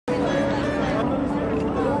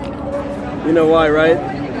You know why, right?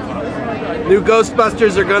 New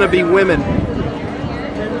Ghostbusters are gonna be women.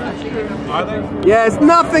 Are they? Yeah, it's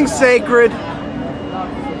nothing sacred.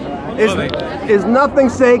 Is nothing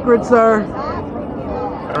sacred, sir?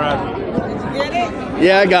 Alright.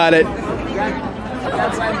 Yeah, I got it.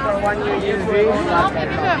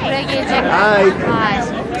 Hi.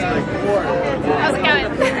 How's it going?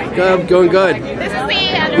 Good, going good. This is the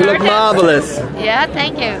You look marvelous. Yeah,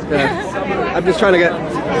 thank you. Yeah. I'm just trying to get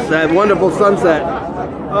that wonderful sunset.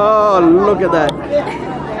 Oh, look at that.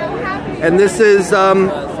 And this is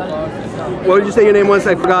what did you say your name was?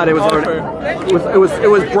 I forgot. It was it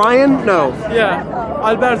was Brian? No. Yeah,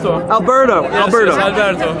 Alberto. Alberto. Yes, Alberto. yes,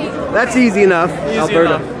 Alberto. That's easy enough.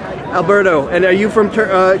 Alberto. Alberto. And are you from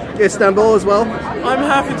Istanbul as well? I'm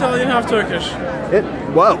half Italian, half Turkish.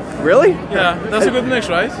 Whoa, really? Yeah, that's a good mix,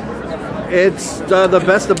 right? It's the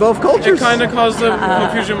best of both cultures. It kind of caused a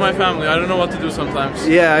confusion in my family. I don't know what to do sometimes.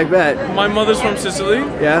 Yeah, I bet. My mother's from Sicily.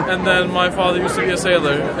 Yeah. And then my father used to be a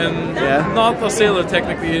sailor, and not a sailor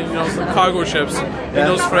technically, you know, cargo ships in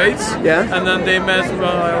those freights. Yeah. And then they met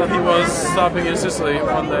while he was stopping in Sicily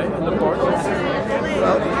one day in the port.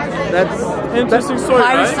 Well, that's interesting story,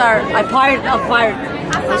 Pirates right? are pirate.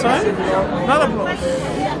 Sorry? Not a.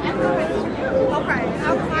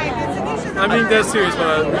 I'm being dead serious,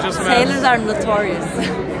 but we just met. Sailors are notorious.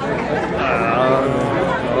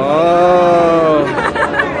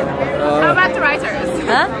 How about the writers?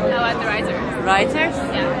 Huh? How about the writers? Writers?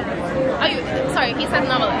 Yeah. Oh, sorry, he said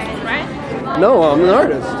novelist, right? No, I'm an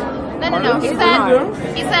artist. No. He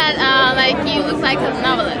said like you look like a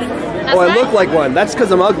novelist. That's I right? look like one. That's because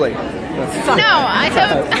I'm ugly. No, I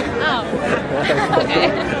don't. Oh. Okay.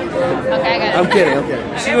 Okay, I got it. I'm kidding.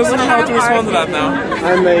 She doesn't know how to respond to that now.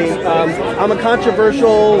 I'm a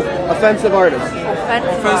controversial, offensive artist.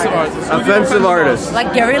 Offensive artist. Offensive artist.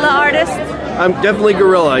 Like guerrilla artist? I'm definitely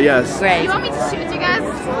guerrilla. Yes. Great. You want me to shoot you guys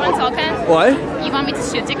when talking? What? You want me to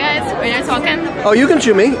shoot you guys when you're talking? Oh, you can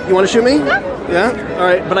shoot me. You want to shoot me? Yeah. All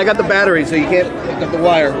right, but I got the battery, so you can't pick up the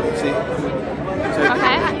wire. See?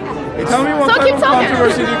 Okay. Tell me what So type keep of talking.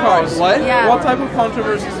 controversy do you cause? What? Yeah. What type of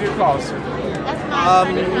controversies do you cause?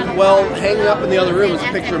 Well, hanging up in the other room is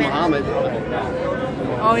a picture of Muhammad.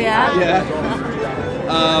 Oh yeah? Yeah.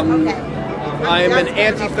 I'm an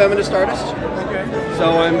anti-feminist artist.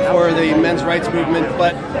 So I'm for the men's rights movement,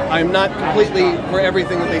 but I'm not completely for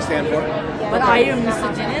everything that they stand for. But are you a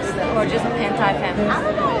misogynist or just anti-feminist?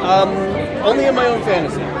 Only in my own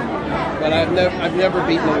fantasy. But I've never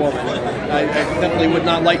beaten a woman. I definitely would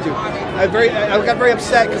not like to. I got very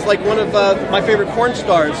upset because like one of my favorite porn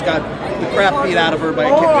stars got the crap beat out of her by a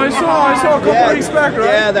kid. I saw a couple weeks back, right?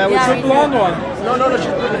 Yeah, that was the blonde one. No, she's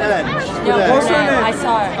brunette. What's her name? I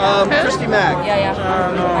saw her. Christy Mack. Yeah.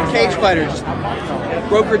 Cage fighter, just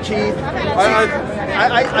broke her teeth.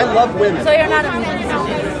 I love women. So you're not a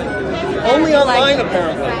misogynist? Only online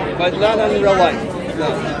apparently, but not in real life.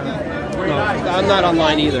 No, I'm not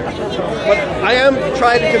online either. But I am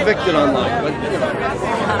tried and convicted online. But you know.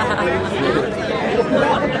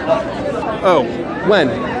 Oh, when?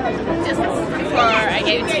 Just before I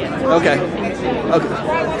gave it to you. Okay.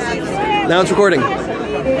 Now it's recording.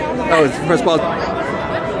 Oh, it's press pause.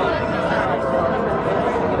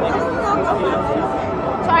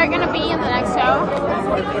 So are you gonna be in the next show?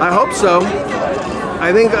 I hope so.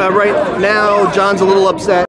 I think right now John's a little upset.